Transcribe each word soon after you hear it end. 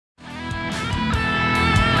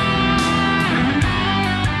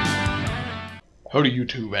Howdy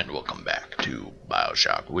YouTube and welcome back to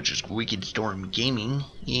Bioshock, which is Wickedstorm Gaming.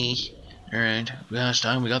 Alright, last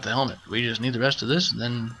time we got the helmet. We just need the rest of this and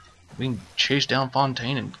then we can chase down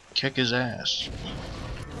Fontaine and kick his ass.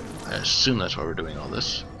 I assume that's why we're doing all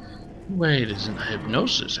this. Wait, isn't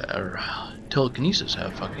hypnosis or telekinesis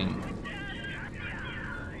have fucking...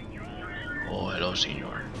 Oh, hello,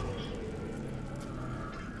 senor.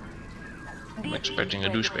 I'm expecting a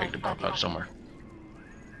douchebag to pop out somewhere.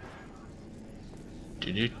 I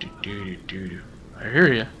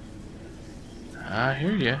hear you. I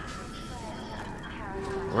hear you.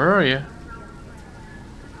 Where are you?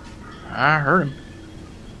 I heard him.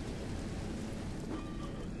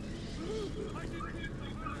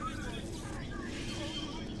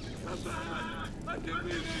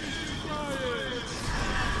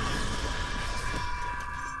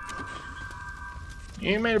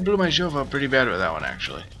 You may have blew my shelf up pretty bad with that one,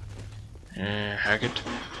 actually. Hack it.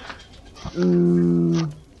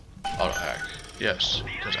 Auto hack. Yes,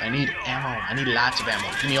 because I need ammo. I need lots of ammo.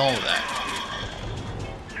 Give me all of that.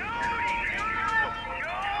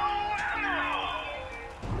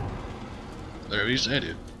 Or at least I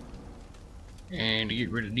do. And to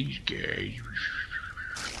get rid of these guys.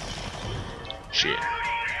 Shit.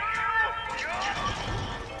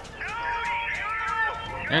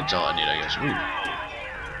 That's all I need, I guess.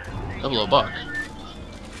 Ooh. Double a buck.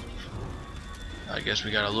 I guess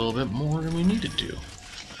we got a little bit more than we needed to.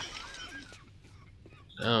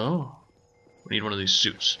 So, we need one of these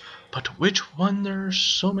suits. But which one? There are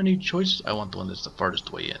so many choices. I want the one that's the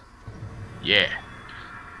farthest way in. Yeah.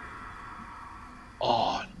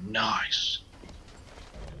 Oh, nice.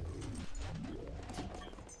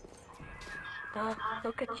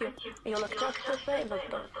 Look at you. You look just the same as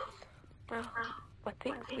those. Oh, what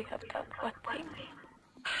things we have done. What things.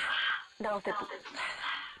 Now the boots.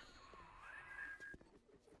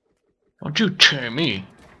 Don't you tell me.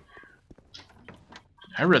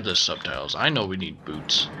 I read the subtitles. I know we need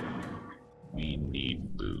boots. We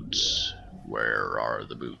need boots. Where are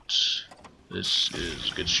the boots? This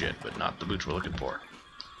is good shit, but not the boots we're looking for.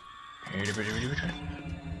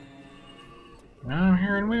 I'm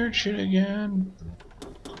hearing weird shit again.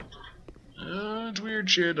 It's weird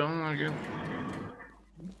shit. I don't like it.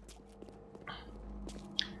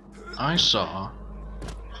 I saw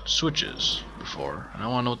switches before, and I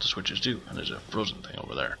want to know what the switches do. And there's a frozen thing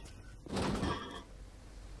over there.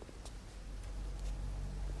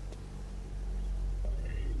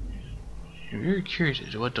 I'm very curious as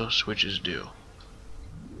to what those switches do.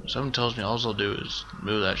 Something tells me all they'll do is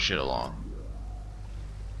move that shit along.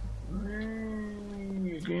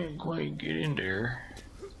 You can't quite get in there.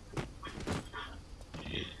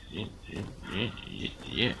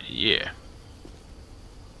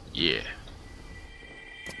 Yeah.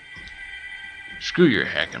 Screw your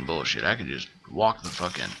hacking bullshit. I could just walk the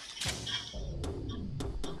fuck in.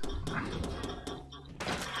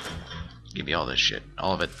 Give me all this shit.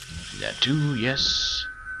 All of it. That too, yes.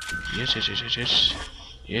 Yes.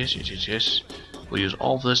 We'll use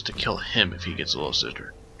all this to kill him if he gets a little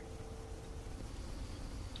sister.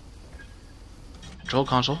 Control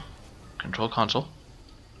console. Control console.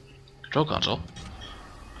 Control console.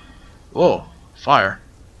 Whoa. Fire.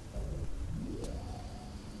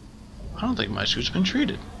 I don't think my suit's been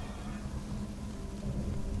treated.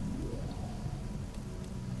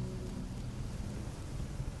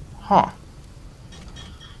 Huh.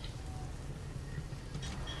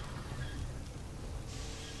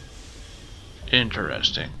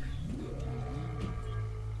 Interesting.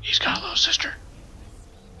 He's got a little sister.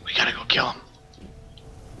 We gotta go kill him.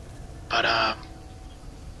 But,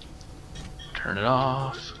 turn it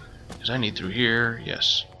off. Because I need through here.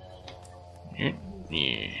 Yes.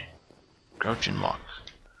 Yeah. Crouch and walk.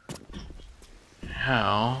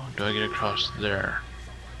 How do I get across there?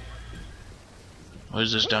 What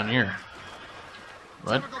is this down here?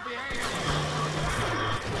 What?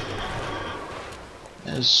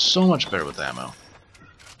 That is so much better with ammo.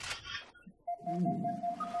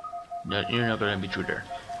 No, you're not gonna be through there.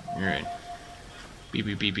 Alright. Beep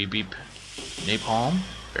beep beep beep beep. Napalm?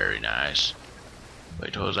 Very nice.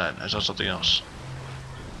 Wait, what was that? I saw something else.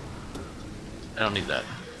 I don't need that.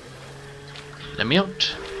 Let me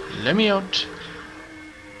out. Let me out.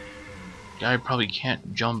 Guy probably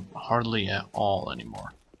can't jump hardly at all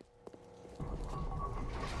anymore.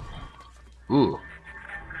 Ooh. Look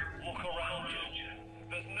around you.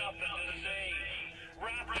 There's nothing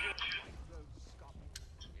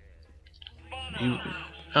to see.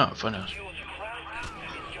 Oh, funhouse.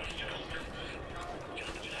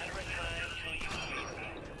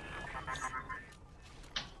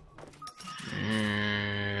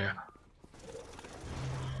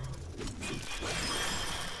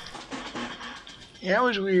 Yeah, it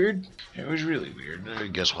was weird. It was really weird. I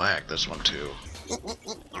guess we'll hack this one too. No, I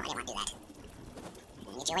didn't want to do that.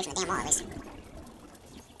 Get you away from the damn wall, at least.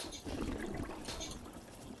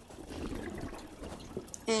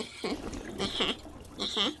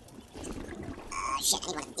 Shit, I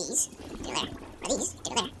need one of these. Go there. Or these.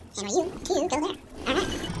 Go there. And you two go there.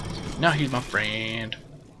 Alright. Now he's my friend.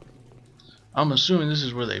 I'm assuming this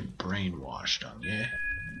is where they brainwashed him, yeah?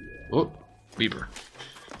 Oh, beeper.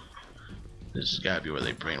 This has gotta be where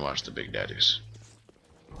they brainwashed the big daddies.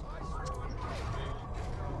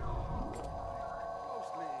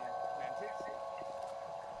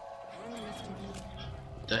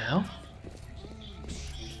 The hell?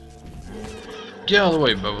 Get out of the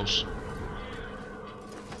way, Bubbles.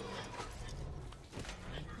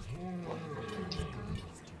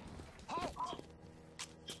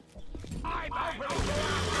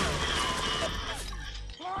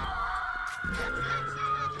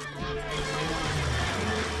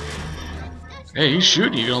 Hey, he's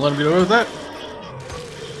shooting. You gonna let him get away with that?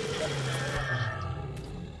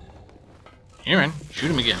 Here, man. Shoot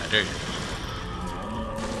him again. I dare you.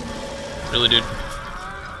 Really, dude?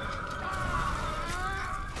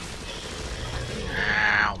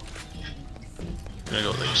 Ow. Gonna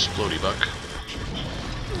go with the explodey buck.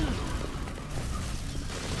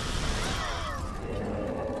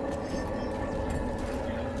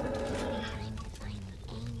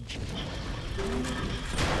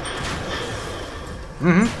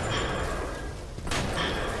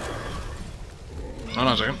 Hold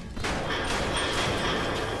on a second.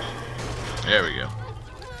 There we go.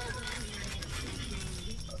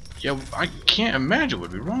 Yeah, I can't imagine what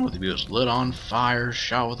would be wrong with him. He was lit on fire,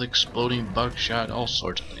 shot with exploding buckshot, all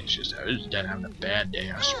sorts of things. Just his dad having a bad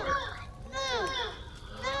day, I swear.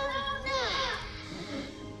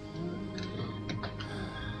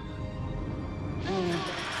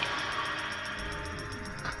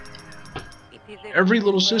 Every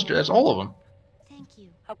little sister, that's all of them. Thank you.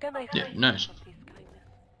 How can I Yeah, thank nice. you for this kindness?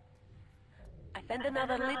 I send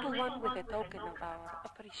another little one with a token of our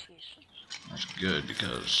appreciation. That's good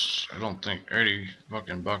because I don't think 80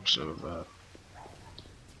 fucking bucks of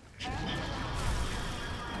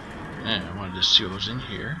yeah, I wanted to see what was in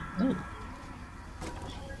here. Oh.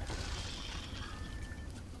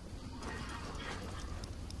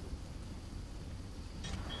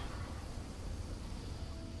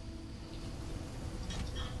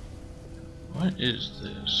 What is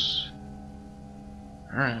this?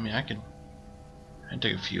 Alright, I mean I can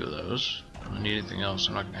take a few of those. I don't need anything else,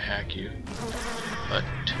 I'm not gonna hack you. But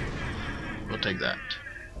we'll take that.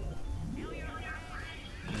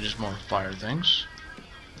 And just more fire things.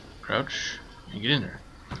 Crouch and get in there.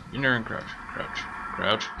 Get in there and crouch. Crouch.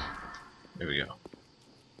 Crouch. There we go.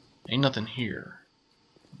 Ain't nothing here.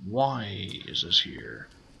 Why is this here?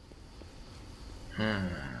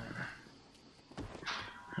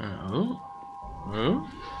 Oh?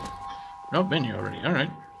 Nope, been here already. Alright.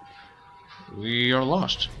 We are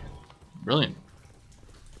lost. Brilliant.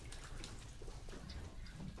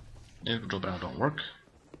 The control panel don't work.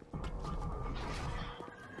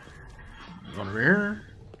 Going over here.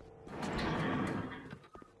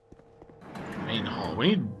 Main hall. We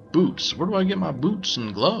need boots. Where do I get my boots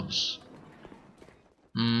and gloves?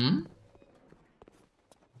 Are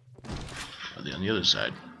they on the other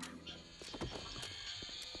side?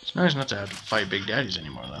 It's nice not to have to fight big daddies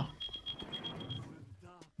anymore, though.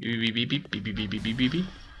 Beep beep beep beep beep beep beep beep beep beep.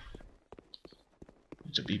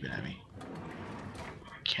 It's a beeping at me.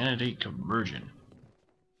 Candidate conversion.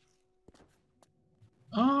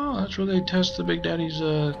 Oh, that's where they test the big daddy's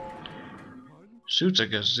suits, I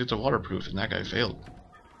guess. It's a waterproof, and that guy failed.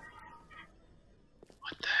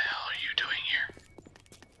 What the hell are you doing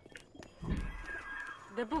here?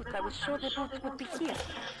 The boots, I was sure the boots would be here.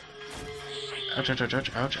 Ouch, ouch, ouch,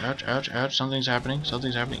 ouch, ouch, ouch, ouch, ouch. Something's happening.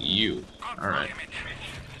 Something's happening. You. Alright.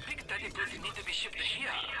 Big Daddy goods need to be shipped here,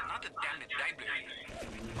 not a damn library.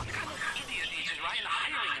 What kind of idiot is Ryan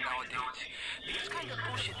hiring nowadays? This kind of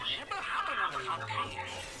bullshit never happened on the Fountain.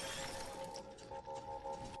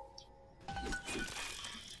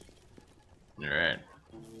 Alright.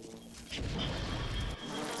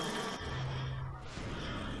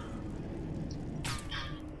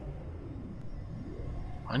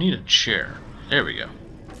 I need a chair. There we go.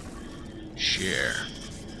 Chair.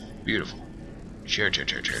 Beautiful. Chair, chair,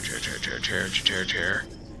 chair, chair, chair, chair, chair, chair, chair, chair.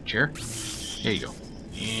 Chair? There you go.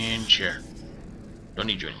 And chair. Don't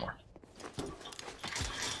need you anymore.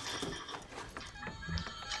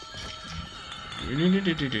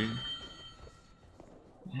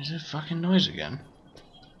 There's that fucking noise again.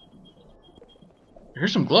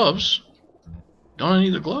 Here's some gloves. Don't I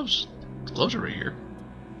need the gloves? The gloves are right here.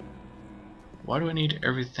 Why do I need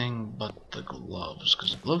everything but the gloves?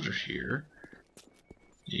 Because the gloves are here.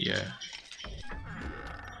 Yeah.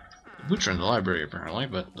 The boots are in the library apparently,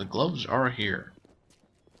 but the gloves are here.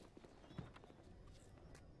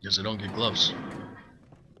 Guess I don't get gloves.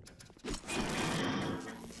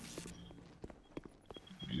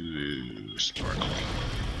 Ooh, sparkly.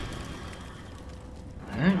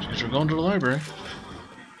 Alright, guess we're going to the library.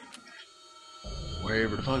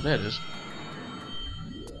 Wherever the fuck that is.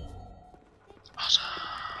 Awesome.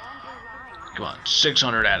 Come on,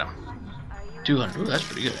 600 at him. 200. Ooh, that's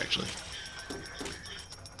pretty good actually.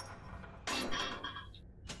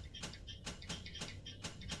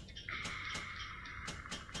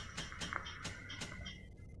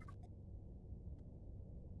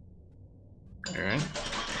 Alright.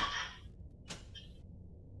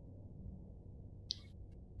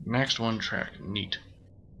 Maxed one track. Neat.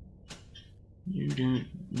 You don't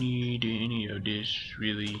need any of this,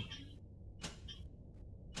 really.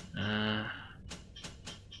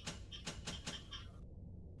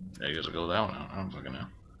 I guess I'll go that one out. I don't fucking know.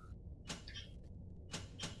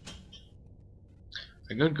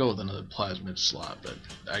 I could go with another plasmid slot, but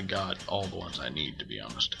I got all the ones I need, to be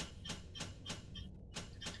honest.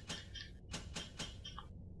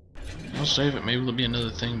 I'll save it. Maybe there'll be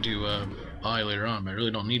another thing to buy later on, but I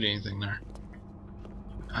really don't need anything there.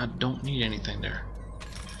 I don't need anything there.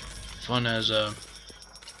 Fun as the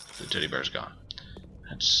teddy bear's gone.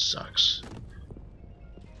 That sucks.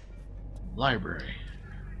 Library.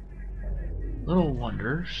 Little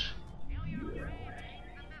Wonders.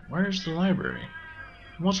 Where's the library?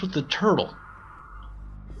 What's with the turtle?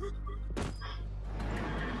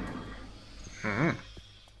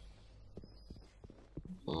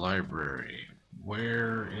 Library.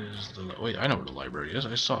 Where is the... Wait, I know where the library is.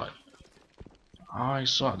 I saw it. I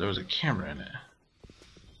saw it. There was a camera in it.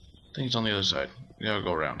 I think it's on the other side. We gotta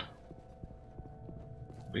go around.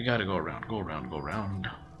 We gotta go around. Go around. Go around.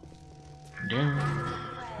 Down.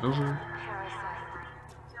 Over.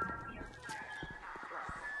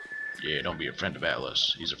 Yeah, don't be a friend of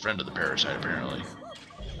Atlas. He's a friend of the parasite, apparently.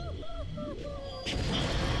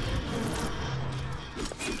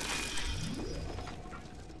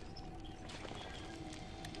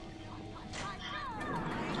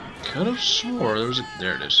 Could have swore there was a...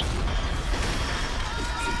 There it is.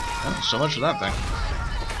 Oh, so much for that thing.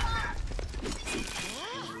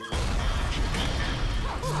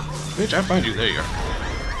 Bitch, I find you. There you are.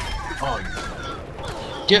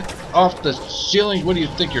 Oh, get off the ceiling. What do you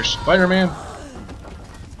think? You're Spider-Man?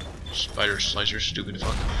 Spider slicer, stupid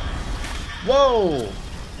fuck. Whoa!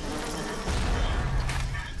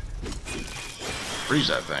 Freeze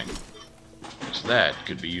that thing. So that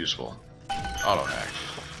could be useful. Auto hack.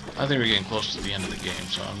 I think we're getting close to the end of the game,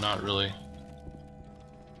 so I'm not really...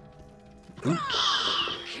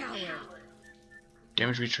 Oops.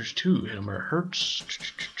 Damage research 2. Hit him where it hurts.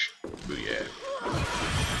 Booyah.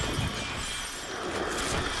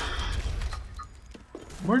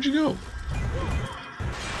 Where'd you go?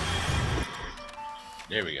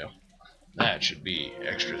 There we go. That should be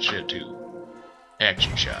extra shit too.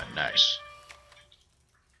 Action shot. Nice.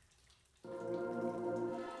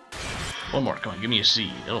 One more. Come on, give me a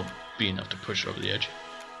C. It'll be enough to push it over the edge.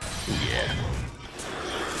 Ooh, yeah.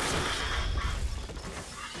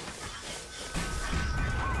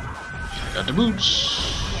 Got the boots.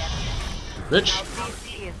 Bitch.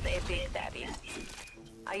 This is the Big Daddy.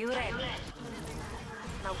 Are you ready?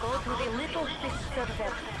 Now go to the little sister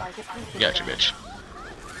vent by the printing Gotcha, press. bitch.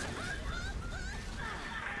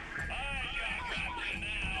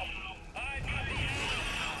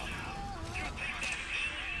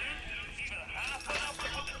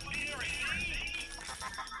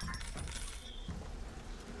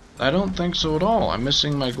 I don't think so at all. I'm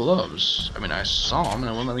missing my gloves. I mean, I saw them and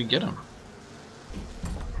it wouldn't let me get them.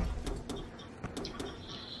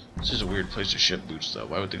 This is a weird place to ship boots, though.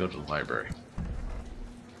 Why would they go to the library?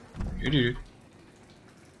 You do.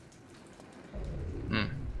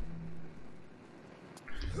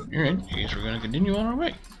 Alright, I guess we're gonna continue on our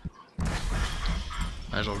way.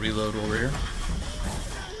 Might as well reload over here.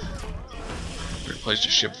 Weird place to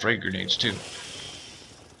ship frag grenades, too.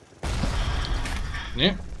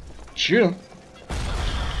 Yeah. Shoot him.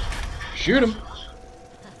 Shoot him.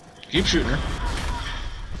 Keep shooting her.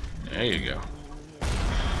 There you go.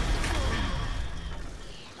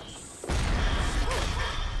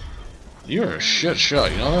 You're a shit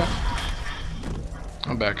shot, you know that?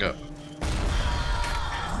 I'll back up.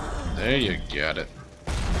 There you got it.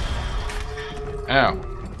 Ow.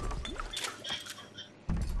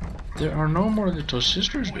 There are no more little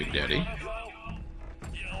sisters, Big Daddy.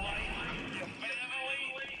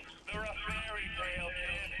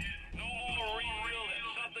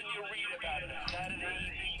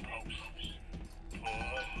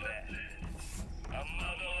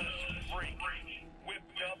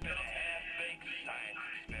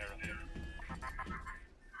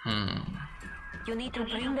 You need to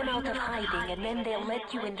bring them out of hiding, and then they'll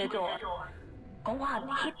let you in the door. Go on,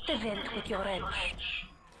 hit the vent with your wrench.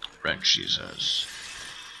 Wrench, she says.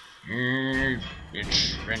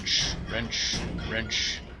 Wrench, wrench, wrench,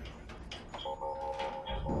 wrench.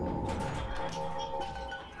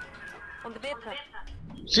 On the bed,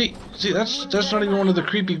 See, that's not even one of the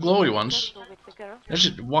creepy glowy ones. That's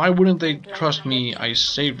just, why wouldn't they trust me? I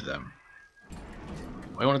saved them.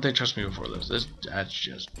 Why wouldn't they trust me before this? That's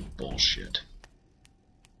just bullshit.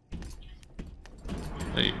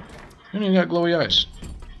 Hey, you don't even got glowy eyes.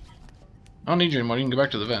 I don't need you anymore. You can go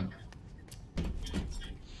back to the vent.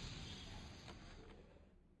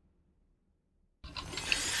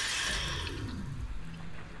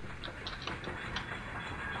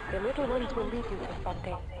 The little ones will lead you to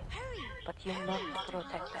Fontaine, but you must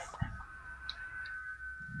protect them.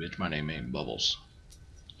 Bitch, my name ain't Bubbles.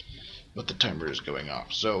 But the timer is going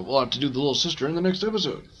off, so we'll have to do the little sister in the next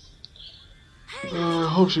episode.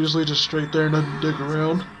 Hope she just laid us straight there and doesn't dig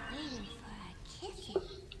around.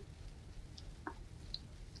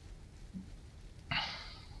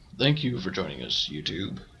 Thank you for joining us,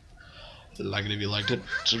 YouTube. Like it if you liked it.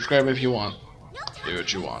 Subscribe if you want. Do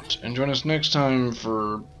what you want. And join us next time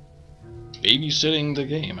for babysitting the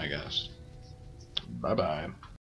game, I guess. Bye-bye.